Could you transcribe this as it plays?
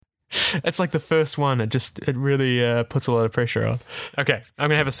It's like the first one. It really puts a lot of pressure on. Okay, I'm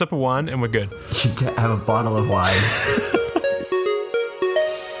gonna have a sip of wine and we're good. You have a bottle of wine.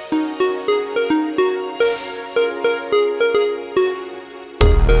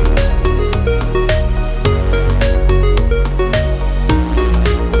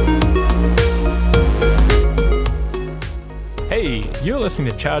 You're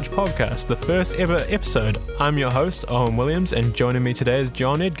listening to Charge Podcast, the first ever episode. I'm your host, Owen Williams, and joining me today is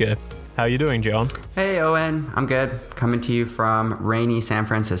John Edgar. How are you doing, John? Hey, Owen. I'm good. Coming to you from rainy San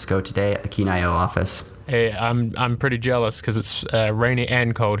Francisco today at the Kenai-O office. Hey, I'm pretty jealous because it's rainy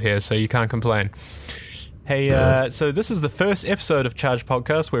and cold here, so you can't complain. Hey, so this is the first episode of Charge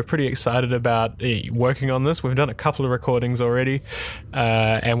Podcast. We're pretty excited about working on this. We've done a couple of recordings already,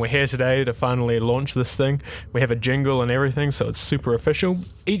 and we're here today to finally launch this thing. We have a jingle and everything, so it's super official.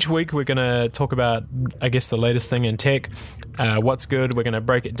 Each week we're going to talk about, I guess, the latest thing in tech, what's good. We're going to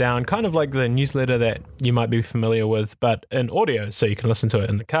break it down, kind of like the newsletter that you might be familiar with, but in audio, so you can listen to it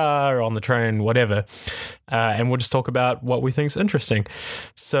in the car, or on the train, whatever. And we'll just talk about what we think is interesting.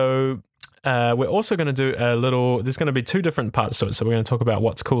 So we're also going to do there's going to be two different parts to it. So we're going to talk about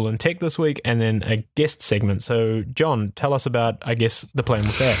what's cool in tech this week and then a guest segment. So John, tell us about, I guess, the plan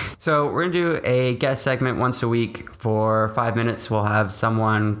with that. So we're going to do a guest segment once a week for 5 minutes. We'll have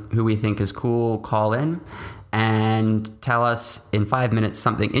someone who we think is cool call in and tell us in 5 minutes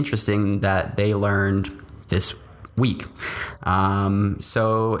something interesting that they learned this week.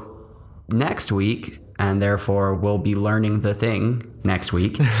 So next week, and therefore we'll be learning the thing next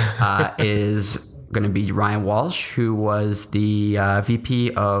week, is going to be Ryan Walsh, who was the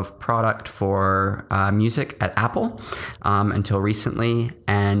VP of product for music at Apple until recently,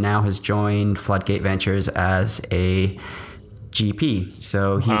 and now has joined Floodgate Ventures as a GP.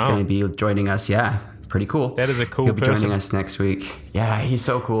 So he's going to be joining us. Yeah. Pretty cool. That is a cool He'll be person. joining us next week. Yeah, he's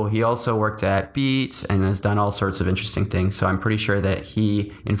so cool. He also worked at Beats and has done all sorts of interesting things. So I'm pretty sure that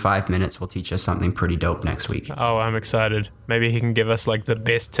he, in 5 minutes, will teach us something pretty dope next week. Oh, I'm excited. Maybe he can give us like the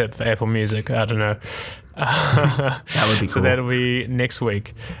best tip for Apple Music. I don't know. That would be cool. So that'll be next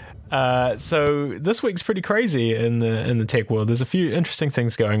week. So this week's pretty crazy in the tech world. There's a few interesting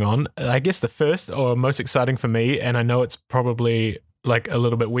things going on. I guess the first or most exciting for me, and I know it's probably like a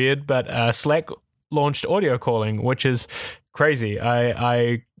little bit weird, but Slack launched audio calling, which is crazy.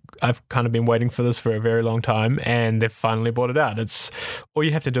 I've kind of been waiting for this for a very long time, and they've finally brought it out. It's all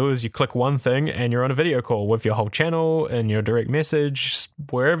you have to do is you click one thing and you're on a video call with your whole channel and your direct message.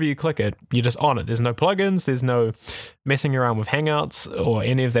 Wherever you click it, you're just on it. There's no plugins, there's no messing around with Hangouts or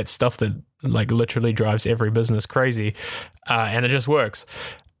any of that stuff that like literally drives every business crazy, and it just works.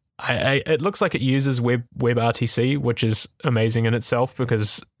 It looks like it uses WebRTC, which is amazing in itself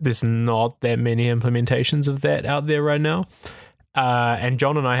because there's not that many implementations of that out there right now. And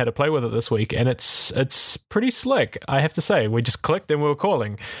John and I had to play with it this week, and it's pretty slick, I have to say. We just clicked and we were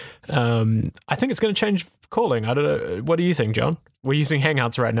calling. I think it's going to change calling. I don't know. What do you think, John? We're using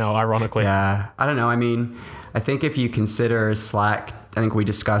Hangouts right now, ironically. Yeah, I don't know. I mean, I think if you consider Slack, I think we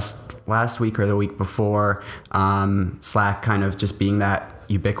discussed last week or the week before, Slack kind of just being that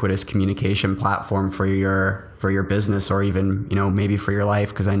ubiquitous communication platform for your business, or even, you know, maybe for your life,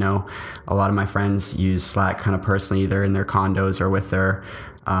 because I know a lot of my friends use Slack kind of personally, either in their condos or with their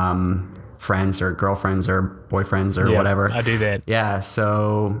friends or girlfriends or boyfriends or whatever. I do that. Yeah,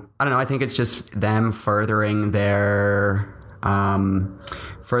 so I don't know, I think it's just them furthering their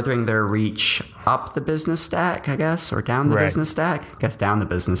reach up the business stack, I guess, or down the business stack. I guess down the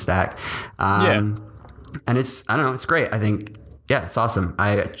business stack. And it's, I don't know, it's great. I think, yeah, it's awesome.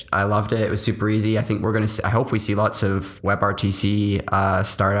 I loved it. It was super easy. I think I hope we see lots of WebRTC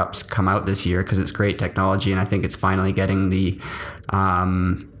startups come out this year because it's great technology, and I think it's finally getting the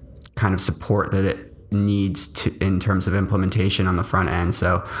kind of support that it needs to in terms of implementation on the front end.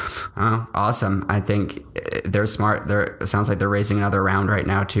 So awesome. I think they're smart. It sounds like they're raising another round right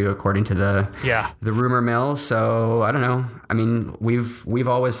now too, according to the rumor mill. So I don't know. I mean, we've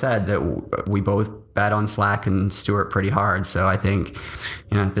always said that we both bet on Slack and Stuart pretty hard. So I think,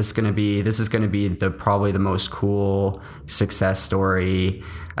 you know, this is going to be probably the most cool success story.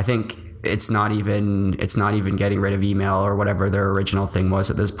 I think it's not even getting rid of email or whatever their original thing was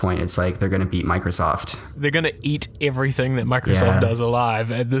at this point. It's like they're going to beat Microsoft. They're going to eat everything that Microsoft does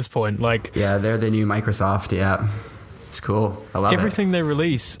alive at this point. Like, yeah, they're the new Microsoft. Yeah. It's cool. I love everything they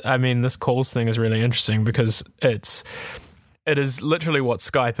release. I mean, this calls thing is really interesting because it is literally what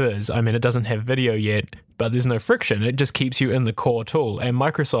Skype is. I mean, it doesn't have video yet, but there's no friction. It just keeps you in the core tool. And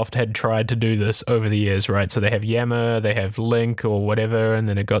Microsoft had tried to do this over the years, right? So they have Yammer, they have Link or whatever, and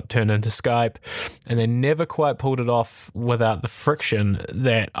then it got turned into Skype. And they never quite pulled it off without the friction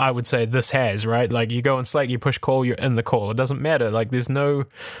that I would say this has, right? Like you go on Slack, you push call, you're in the call. It doesn't matter. Like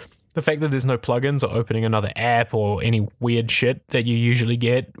the fact that there's no plugins or opening another app or any weird shit that you usually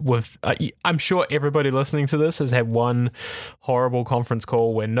get with, I'm sure everybody listening to this has had one horrible conference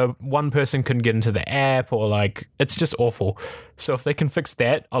call where no one person couldn't get into the app, or like, it's just awful. So if they can fix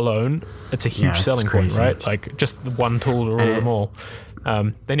that alone, it's a huge selling point, right? Like just the one tool to rule them all.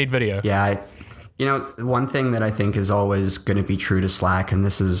 They need video. Yeah. One thing that I think is always going to be true to Slack, and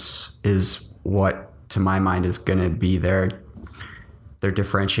this is what to my mind is going to be their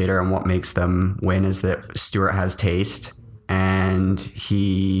differentiator and what makes them win, is that Stuart has taste, and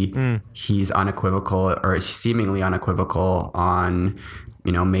he's unequivocal, or seemingly unequivocal, on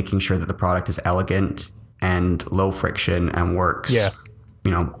making sure that the product is elegant and low friction and works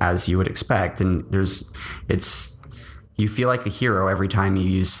as you would expect. And you feel like a hero every time you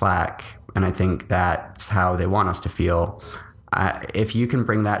use Slack, and I think that's how they want us to feel. If you can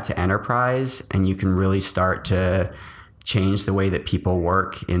bring that to enterprise, and you can really start to change the way that people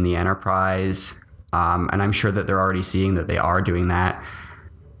work in the enterprise, and I'm sure that they're already seeing that they are doing that,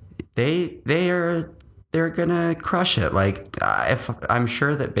 they're gonna crush it. Like, if I'm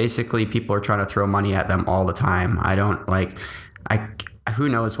sure that basically people are trying to throw money at them all the time. Who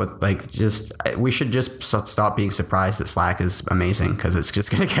knows what, we should just stop being surprised that Slack is amazing, because it's just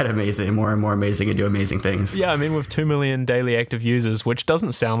going to get amazing, more and more amazing, and do amazing things. Yeah, I mean, with 2 million daily active users, which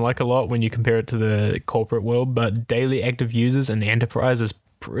doesn't sound like a lot when you compare it to the corporate world, but daily active users in enterprise is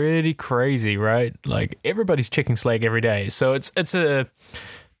pretty crazy, right? Like, everybody's checking Slack every day. So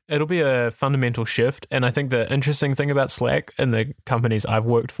it'll be a fundamental shift. And I think the interesting thing about Slack and the companies I've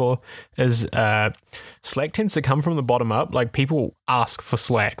worked for is Slack tends to come from the bottom up. Like, people ask for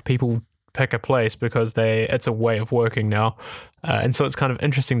Slack. People pick a place because it's a way of working now. And so it's kind of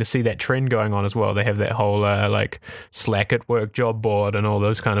interesting to see that trend going on as well. They have that whole Slack at work job board and all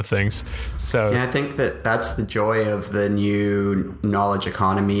those kind of things. So yeah, I think that's the joy of the new knowledge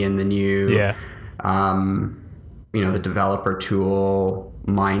economy and the new the developer tool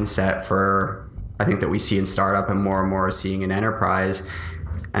mindset I think that we see in startup and more are seeing in enterprise.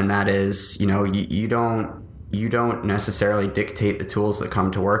 And that is, you don't necessarily dictate the tools that come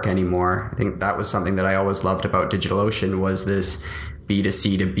to work anymore. I think that was something that I always loved about DigitalOcean, was this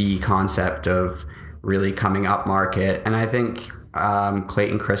B2C to B concept of really coming up market. And I think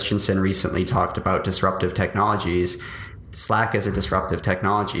Clayton Christensen recently talked about disruptive technologies. Slack is a disruptive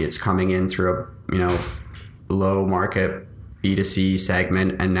technology. It's coming in through a low market B2C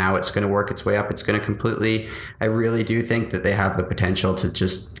segment, and now it's going to work its way up. It's going to I really do think that they have the potential to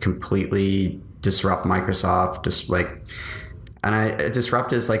just completely disrupt Microsoft.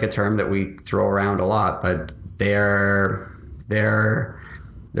 Disrupt is like a term that we throw around a lot, but they're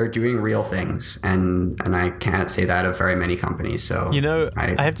doing real things, and I can't say that of very many companies. So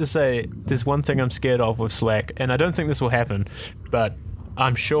I have to say, there's one thing I'm scared of with Slack, and I don't think this will happen, but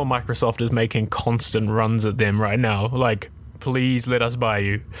I'm sure Microsoft is making constant runs at them right now. Like, please let us buy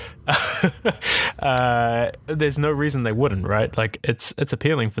you. There's no reason they wouldn't, right? Like, it's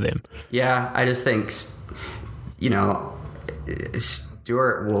appealing for them. Yeah, I just think,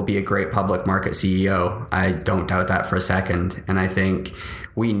 Stuart will be a great public market CEO. I don't doubt that for a second. And I think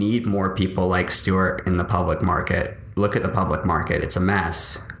we need more people like Stuart in the public market. Look at the public market. It's a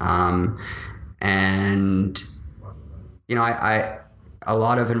mess. A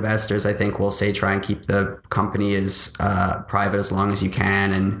lot of investors, I think, will say try and keep the company as private as long as you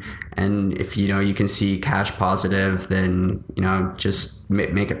can, and if you can see cash positive, then just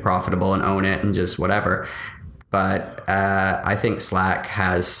make it profitable and own it and just whatever. But I think Slack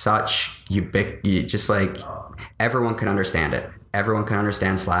has such ubiquity, just like everyone can understand it. Everyone can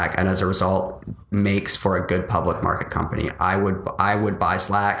understand Slack, and as a result, makes for a good public market company. I would buy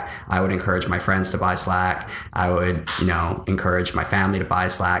Slack. I would encourage my friends to buy Slack. I would, encourage my family to buy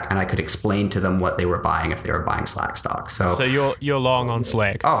Slack, and I could explain to them what they were buying if they were buying Slack stock. So you're long on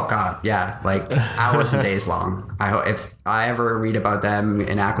Slack. Oh God, yeah, like hours and days long. If I ever read about them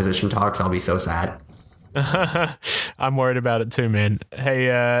in acquisition talks, I'll be so sad. I'm worried about it too, man.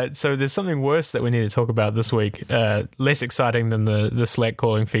 Hey, so there's something worse that we need to talk about this week. Less exciting than the Slack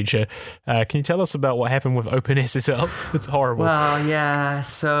calling feature. Can you tell us about what happened with OpenSSL? It's horrible. Well, yeah.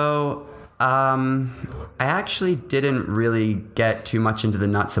 So I actually didn't really get too much into the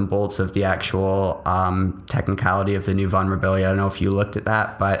nuts and bolts of the actual technicality of the new vulnerability. I don't know if you looked at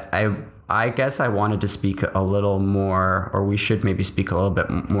that, but I guess I wanted to speak a little more, or we should maybe speak a little bit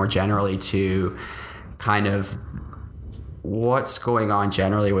more generally to kind of what's going on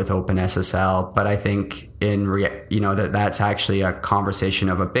generally with OpenSSL. But I think that's actually a conversation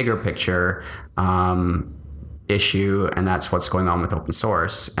of a bigger picture issue, and that's what's going on with open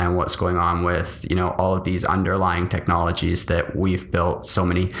source and what's going on with all of these underlying technologies that we've built so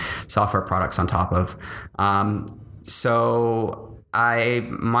many software products on top of.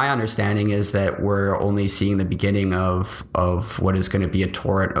 My understanding is that we're only seeing the beginning of what is going to be a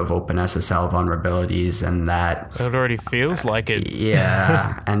torrent of OpenSSL vulnerabilities, and that it already feels like it.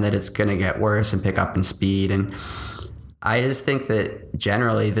 Yeah, and that it's going to get worse and pick up in speed. And I just think that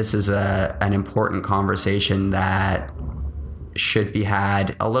generally this is an important conversation that should be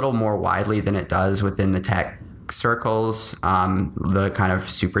had a little more widely than it does within the tech circles, the kind of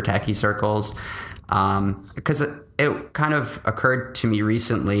super techie circles, because it kind of occurred to me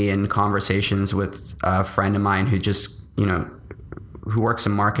recently in conversations with a friend of mine who just, who works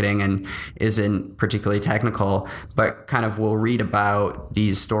in marketing and isn't particularly technical, but kind of will read about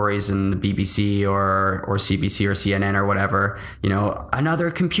these stories in the BBC or CBC or CNN or whatever, another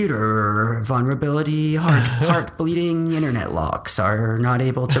computer vulnerability, heart bleeding internet locks are not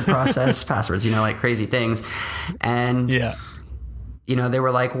able to process passwords, like crazy things. And, they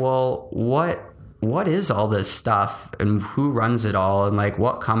were like, well, what is all this stuff and who runs it all, and like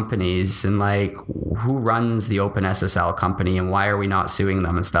what companies, and like who runs the OpenSSL company, and why are we not suing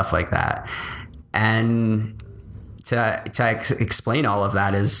them and stuff like that. And to explain all of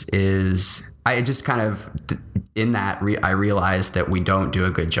that is I just kind of in that I realized that we don't do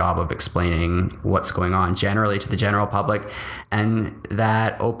a good job of explaining what's going on generally to the general public, and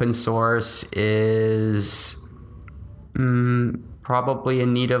that open source is probably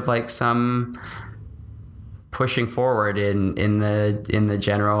in need of like some pushing forward in the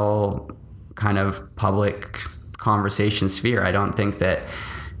general kind of public conversation sphere. I don't think that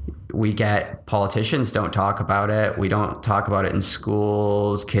politicians don't talk about it. We don't talk about it in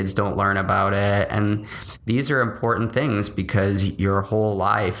schools. Kids don't learn about it. And these are important things because your whole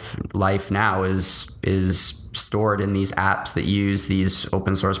life now is stored in these apps that use these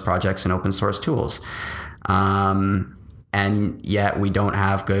open source projects and open source tools. And yet we don't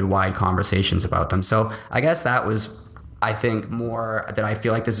have good wide conversations about them. So I guess that was, I think, more that I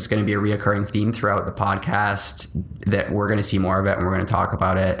feel like this is going to be a reoccurring theme throughout the podcast, that we're going to see more of it and we're going to talk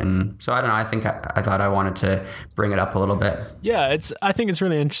about it. And so I don't know, I think I thought I wanted to bring it up a little bit. Yeah, I think it's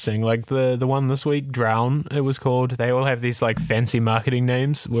really interesting. Like the one this week, Drown, it was called. They all have these like fancy marketing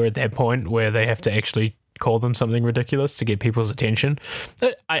names. We're at that point where they have to actually call them something ridiculous to get people's attention.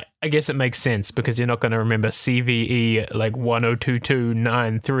 I guess it makes sense because you're not going to remember CVE like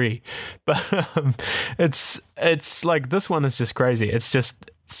 102293, but it's like this one is just crazy. It's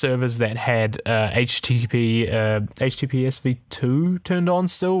just servers that had HTTPS v2 turned on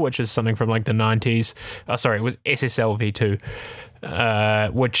still, which is something from like the 90s. It was SSL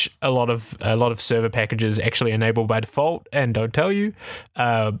v2. Which a lot of server packages actually enable by default and don't tell you,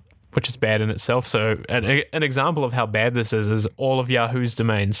 which is bad in itself. So an example of how bad this is all of Yahoo's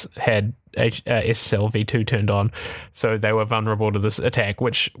domains had SSL v2 turned on, so they were vulnerable to this attack,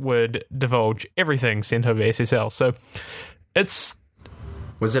 which would divulge everything sent over SSL. So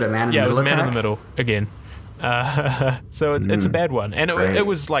was it a man in the middle? Yeah, it was a man attack? in the middle again. So it's a bad one, and it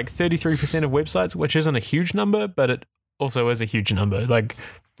was like 33% of websites, which isn't a huge number, but it also is a huge number. Like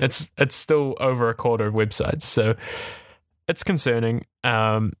it's still over a quarter of websites, so it's concerning.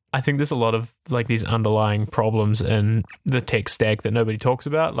 I think there's a lot of like these underlying problems in the tech stack that nobody talks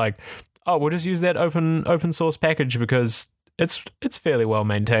about. Like, we'll just use that open source package because it's fairly well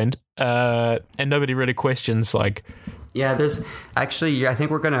maintained, and nobody really questions like. Yeah, there's actually, I think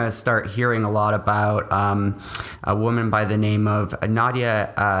we're going to start hearing a lot about a woman by the name of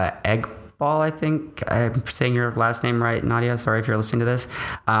Nadia Egbal. I think I'm saying your last name right, Nadia. Sorry if you're listening to this.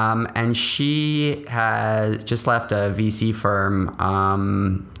 And she has just left a VC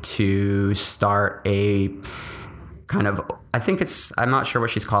firm to start a kind of, I'm not sure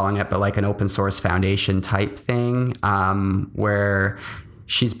what she's calling it, but like an open source foundation type thing, where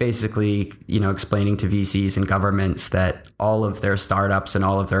she's basically, explaining to VCs and governments that all of their startups and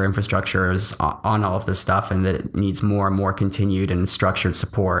all of their infrastructure is on all of this stuff, and that it needs more and more continued and structured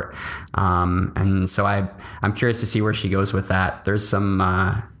support. And so I'm curious to see where she goes with that. There's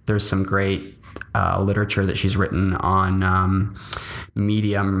some great literature that she's written on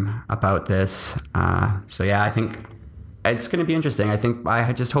Medium about this. So yeah, I think it's going to be interesting.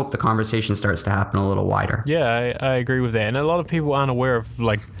 I just hope the conversation starts to happen a little wider. Yeah, I agree with that. And a lot of people aren't aware of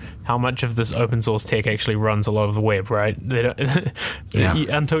like how much of this open source tech actually runs a lot of the web, right? They don't,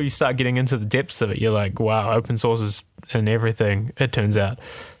 until you start getting into the depths of it, you're like, wow, open source is in everything, it turns out.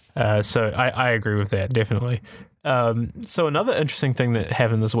 So I agree with that, definitely. So another interesting thing that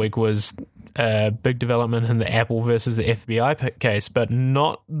happened this week was big development in the Apple versus the FBI case, but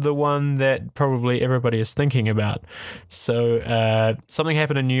not the one that probably everybody is thinking about. So something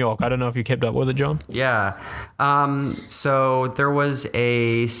happened in New York. I don't know if you kept up with it, John. Yeah. So there was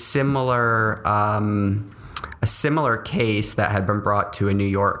a similar case that had been brought to a New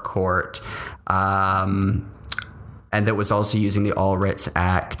York court. And that was also using the All Writs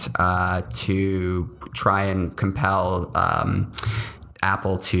Act to try and compel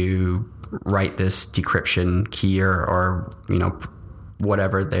Apple to write this decryption key or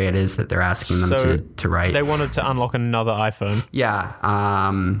whatever it is that they're asking them to write. They wanted to unlock another iPhone. Yeah.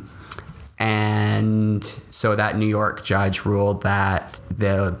 And so that New York judge ruled that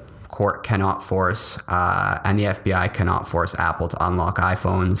the court cannot force and the FBI cannot force Apple to unlock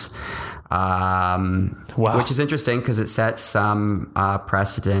iPhones. Wow. Which is interesting because it sets some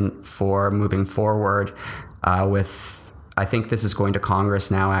precedent for moving forward with, I think this is going to Congress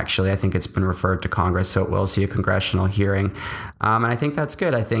now, actually. I think it's been referred to Congress, so it will see a congressional hearing. And I think that's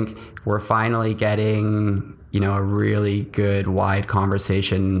good. I think we're finally getting, a really good, wide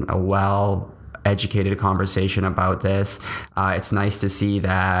conversation, a well-educated conversation about this. It's nice to see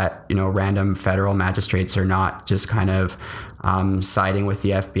that, random federal magistrates are not just kind of siding with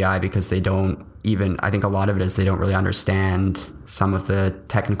the FBI because they don't even, I think a lot of it is they don't really understand some of the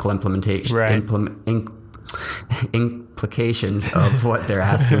technical implementation, implications of what they're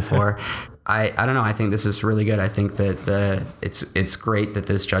asking for. I don't know. I think this is really good. I think that it's great that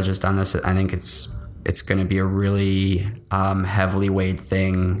this judge has done this. I think it's going to be a really heavily weighed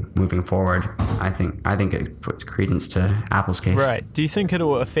thing moving forward. I think it puts credence to Apple's case. Right. Do you think it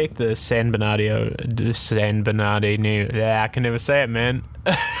will affect the San Bernardino? I can never say it, man.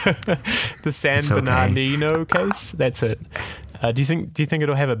 The San Bernardino case. That's it. Do you think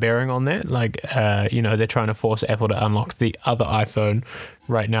it'll have a bearing on that? Like, they're trying to force Apple to unlock the other iPhone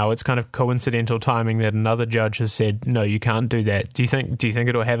right now. It's kind of coincidental timing that another judge has said, no, you can't do that. Do you think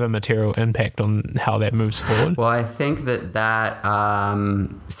it'll have a material impact on how that moves forward? Well, I think that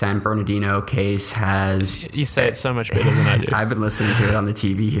San Bernardino case has... You say it so much better than I do. I've been listening to it on the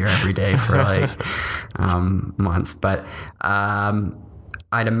TV here every day for months. But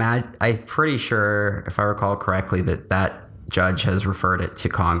I'd imagine, I'm pretty sure, if I recall correctly, that judge has referred it to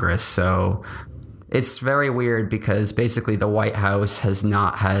Congress. So it's very weird because basically the White House has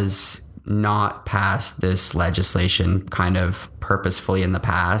not passed this legislation kind of purposefully in the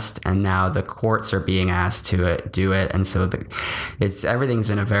past, and now the courts are being asked to do it, and so everything's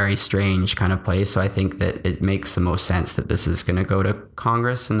in a very strange kind of place. So I think that it makes the most sense that this is going to go to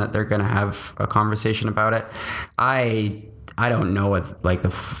Congress and that they're going to have a conversation about it. I don't know what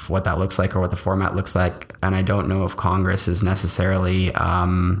that looks like or what the format looks like, and I don't know if Congress is necessarily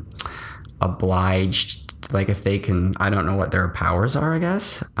obliged. Like if they can, I don't know what their powers are, I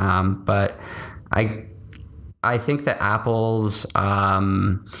guess. But I think that Apple's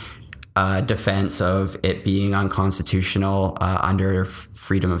defense of it being unconstitutional under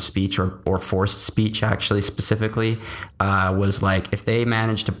freedom of speech or forced speech, actually specifically, was like, if they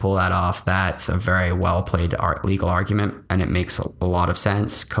manage to pull that off, that's a very well played legal argument, and it makes a lot of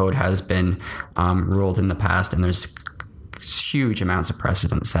sense. Code has been ruled in the past, and there's huge amounts of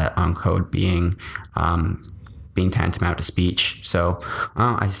precedent set on code being tantamount to speech. So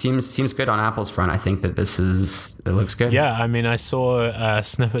it seems good on Apple's front. I think that it looks good. Yeah, I mean, I saw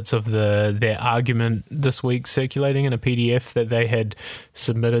snippets of their argument this week circulating in a PDF that they had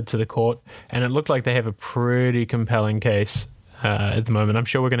submitted to the court, and it looked like they have a pretty compelling case at the moment. I'm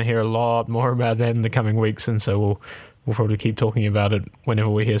sure we're going to hear a lot more about that in the coming weeks, and so we'll probably keep talking about it whenever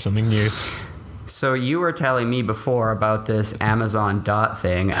we hear something new. So you were telling me before about this Amazon Dot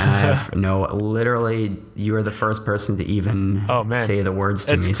thing, and literally, you were the first person to even say the words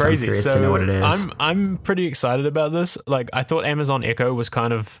to me. It's crazy. So I'm curious to know what it is. I'm pretty excited about this. Like, I thought Amazon Echo was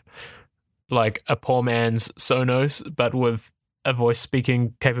kind of like a poor man's Sonos, but with a voice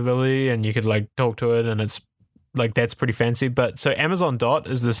speaking capability, and you could like talk to it, and it's like, that's pretty fancy. But so Amazon Dot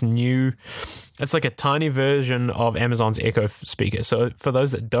is this new, it's like a tiny version of Amazon's Echo speaker. So for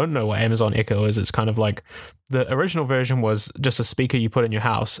those that don't know what Amazon Echo is, it's kind of like the original version was just a speaker you put in your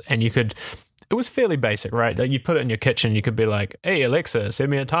house, and it was fairly basic, right? Like you put it in your kitchen, you could be like, hey, Alexa, set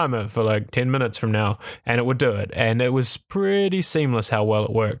me a timer for like 10 minutes from now, and it would do it. And it was pretty seamless how well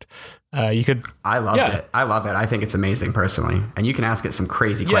it worked. You could. I loved it. I love it. I think it's amazing personally, and you can ask it some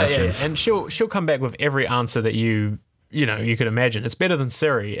crazy questions. Yeah, and she'll come back with every answer that you could imagine. It's better than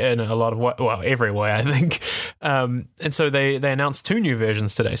Siri in a lot of every way, I think. And so they announced 2 new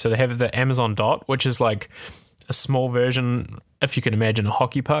versions today. So they have the Amazon Dot, which is like a small version, if you can imagine a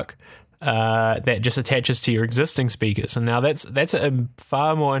hockey puck, that just attaches to your existing speakers. And now that's a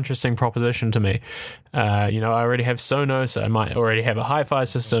far more interesting proposition to me. I already have Sonos. I might already have a hi-fi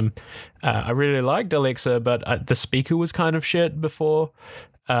system. I really liked Alexa, but the speaker was kind of shit before.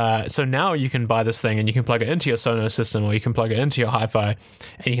 So now you can buy this thing and you can plug it into your Sonos system, or you can plug it into your hi-fi,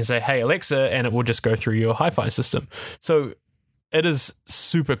 and you can say, "Hey Alexa," and it will just go through your hi-fi system. So it is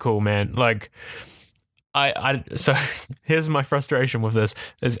super cool, man. Like, so here's my frustration with this: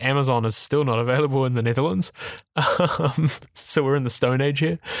 is Amazon is still not available in the Netherlands. So we're in the Stone Age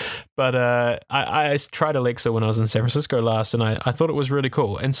here. But I tried Alexa when I was in San Francisco last, and I thought it was really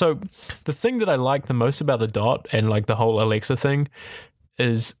cool. And so the thing that I like the most about the Dot and like the whole Alexa thing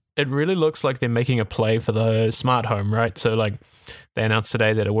is it really looks like they're making a play for the smart home, right? So like they announced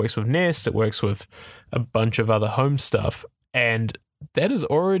today that it works with Nest, it works with a bunch of other home stuff, and that is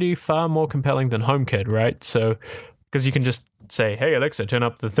already far more compelling than HomeKit, right? So because you can just say, "Hey Alexa, turn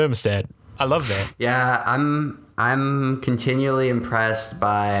up the thermostat." I love that. Yeah, I'm continually impressed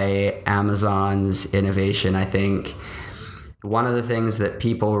by Amazon's innovation. I think one of the things that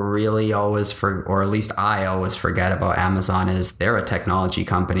people really always or at least I always forget about Amazon is they're a technology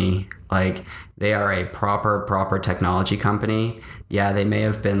company. Like, they are a proper technology company. Yeah, they may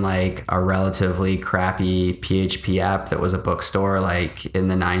have been like a relatively crappy PHP app that was a bookstore like in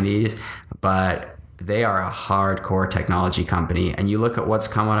the 90s, but they are a hardcore technology company. And you look at what's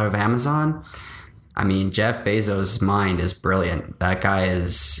come out of Amazon. I mean, Jeff Bezos' mind is brilliant. That guy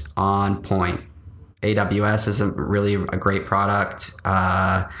is on point. AWS is really a great product.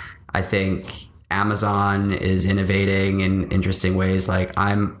 I think Amazon is innovating in interesting ways. Like,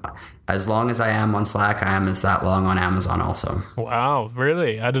 as long as I am on Slack, I am as that long on Amazon also. Wow,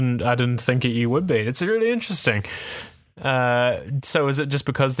 really? I didn't think you would be. It's really interesting. So is it just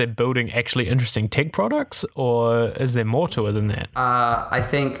because they're building actually interesting tech products, or is there more to it than that? I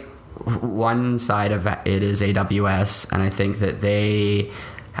think one side of it is AWS, and I think that they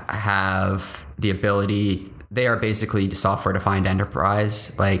have the ability. They are basically software-defined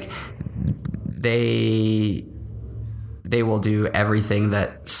enterprise. Like, they will do everything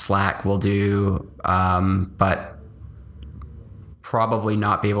that Slack will do, but probably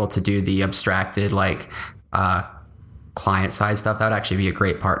not be able to do the abstracted client-side stuff. That would actually be a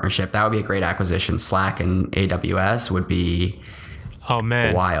great partnership. That would be a great acquisition. Slack and AWS would be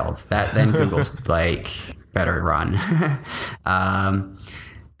wild. That then Google's like better run.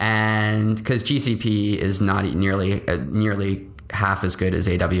 And because GCP is not nearly half as good as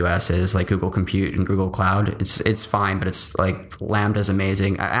AWS is, like Google Compute and Google Cloud. It's fine, but it's like Lambda's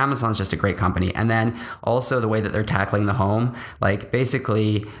amazing. Amazon's just a great company. And then also the way that they're tackling the home, like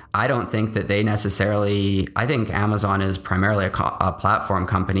basically, I don't think that they necessarily, I think Amazon is primarily a platform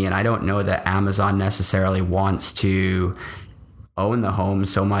company, and I don't know that Amazon necessarily wants to own the home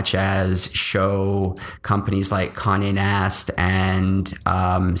so much as show companies like Condé Nast and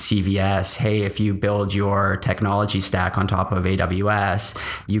CVS, hey, if you build your technology stack on top of AWS,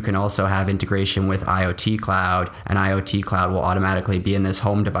 you can also have integration with IoT Cloud, and IoT Cloud will automatically be in this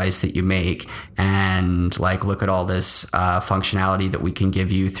home device that you make, and like, look at all this functionality that we can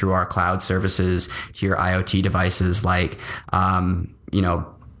give you through our cloud services to your IoT devices, like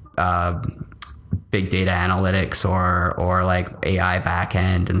big data analytics or like AI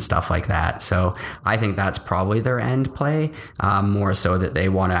backend and stuff like that. So I think that's probably their end play, more so that they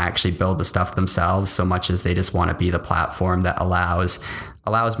want to actually build the stuff themselves so much as they just want to be the platform that allows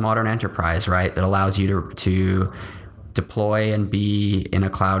modern enterprise, right? That allows you to deploy and be in a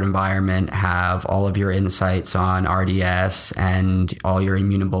cloud environment, have all of your insights on RDS and all your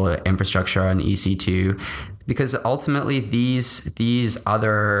immutable infrastructure on EC2. Because ultimately, these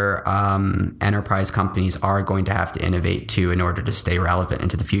other enterprise companies are going to have to innovate too in order to stay relevant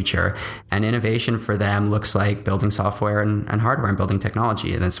into the future. And innovation for them looks like building software and hardware and building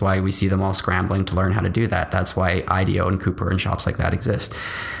technology. And that's why we see them all scrambling to learn how to do that. That's why IDEO and Cooper and shops like that exist.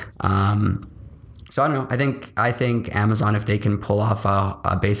 So I don't know. I think Amazon, if they can pull off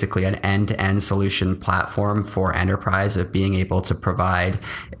a basically an end-to-end solution platform for enterprise of being able to provide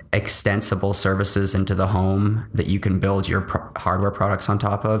extensible services into the home that you can build your hardware products on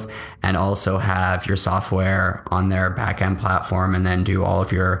top of, and also have your software on their back-end platform, and then do all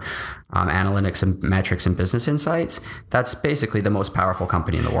of your analytics and metrics and business insights, that's basically the most powerful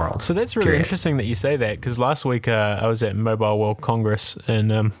company in the world. So that's really interesting that you say that, because last week I was at Mobile World Congress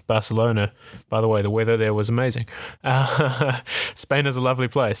in Barcelona. By the way, the weather there was amazing. Spain is a lovely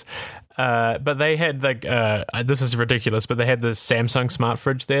place. But they had like, this is ridiculous, but they had the Samsung smart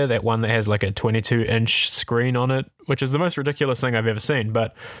fridge there, that one that has like a 22-inch screen on it, which is the most ridiculous thing I've ever seen.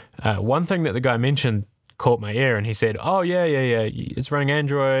 But one thing that the guy mentioned caught my ear, and he said, oh yeah, it's running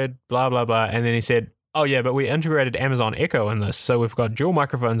Android, blah blah blah, and then he said, oh yeah, but we integrated Amazon Echo in this, so we've got dual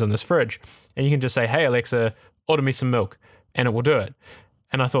microphones in this fridge, and you can just say, hey Alexa, order me some milk, and it will do it.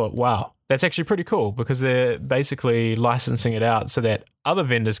 And I thought, wow, that's actually pretty cool, because they're basically licensing it out so that other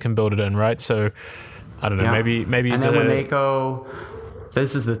vendors can build it in, right? So I don't know, maybe and then when they go,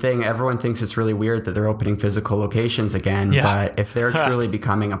 this is the thing, everyone thinks it's really weird that they're opening physical locations again, but if they're truly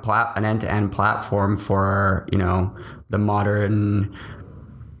becoming an end-to-end platform for, the modern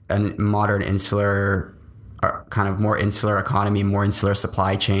insular, kind of more insular economy, more insular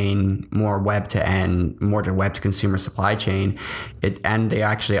supply chain, more web to end, more to web to consumer supply chain, and they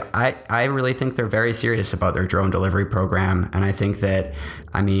actually, I really think they're very serious about their drone delivery program. And I think that,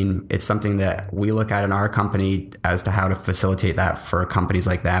 it's something that we look at in our company as to how to facilitate that for companies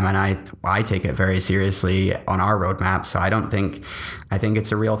like them. And I take it very seriously on our roadmap. So I think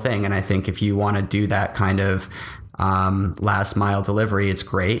it's a real thing. And I think if you want to do that kind of last mile delivery, it's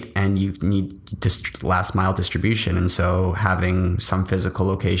great, and you need last mile distribution, and so having some physical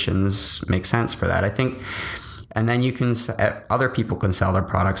locations makes sense for that, I think. And then you can, other people can sell their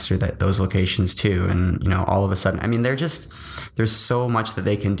products through those locations too, and all of a sudden, there's so much that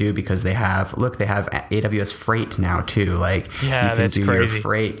they can do, because they have AWS Freight now too, like you can do crazy. Your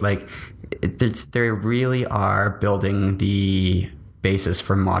freight, like they really are building the basis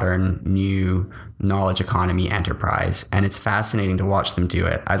for modern new knowledge economy enterprise, and it's fascinating to watch them do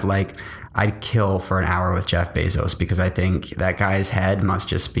it. I'd kill for an hour with Jeff Bezos, because I think that guy's head must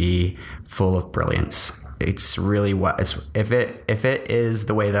just be full of brilliance. It's really if it is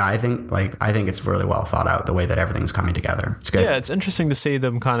the way that I think it's really well thought out, the way that everything's coming together. It's good. Yeah, it's interesting to see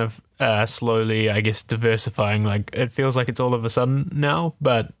them kind of slowly, I guess, diversifying. Like, it feels like it's all of a sudden now,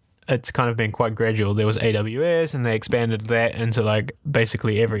 but it's kind of been quite gradual. There was AWS, and they expanded that into like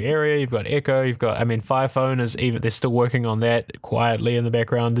basically every area. You've got Echo, you've got, Fire Phone they're still working on that quietly in the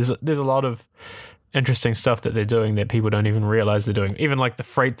background. There's a lot of interesting stuff that they're doing that people don't even realize they're doing. Even like the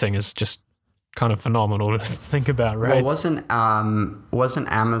freight thing is just kind of phenomenal to think about, right? Well,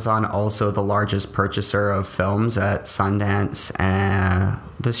 wasn't Amazon also the largest purchaser of films at Sundance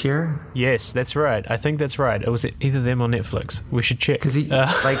this year? Yes, that's right. I think that's right. It was either them or Netflix. We should check. Because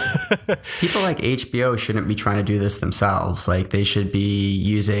people like HBO shouldn't be trying to do this themselves. Like, they should be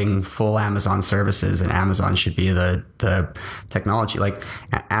using full Amazon services, and Amazon should be the technology. Like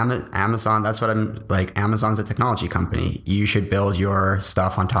Amazon, that's what I'm like. Amazon's a technology company. You should build your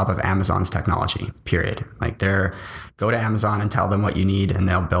stuff on top of Amazon's technology. Period. Like, go to Amazon and tell them what you need, and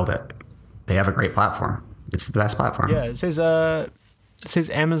they'll build it. They have a great platform. It's the best platform. Yeah, it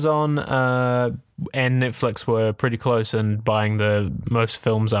says Amazon and Netflix were pretty close in buying the most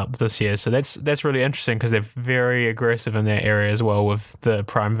films up this year. So that's really interesting, because they're very aggressive in that area as well with the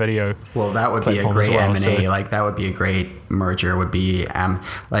Prime Video. Well, that would be a great M&A. So, like, that would be a great merger. Would be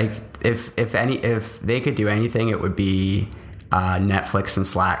like if they could do anything, it would be Netflix and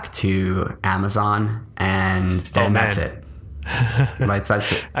Slack to Amazon, and then that's it. Like,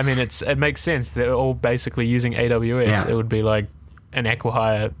 that's it. It makes sense. They're all basically using AWS. Yeah. It would be like an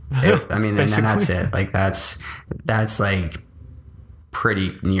acqui-hire. And then that's it. Like, that's like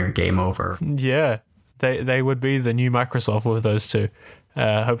pretty near game over. Yeah, they would be the new Microsoft with those two.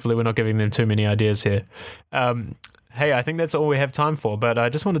 Hopefully we're not giving them too many ideas here. Hey, I think that's all we have time for, but I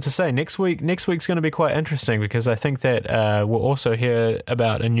just wanted to say next week's going to be quite interesting, because I think that we'll also hear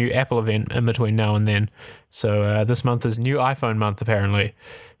about a new Apple event in between now and then. So this month is new iPhone month, apparently.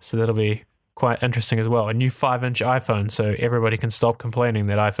 So that'll be quite interesting as well. A new 5-inch iPhone, so everybody can stop complaining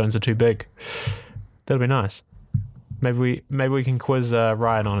that iPhones are too big. That'll be nice. Maybe we can quiz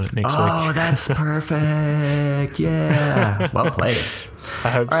Ryan on it next week. Oh, that's perfect. Yeah. Well played. I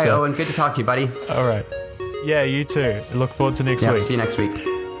hope so. All right, Owen, good to talk to you, buddy. All right. Yeah, you too. Look forward to next week. See you next week.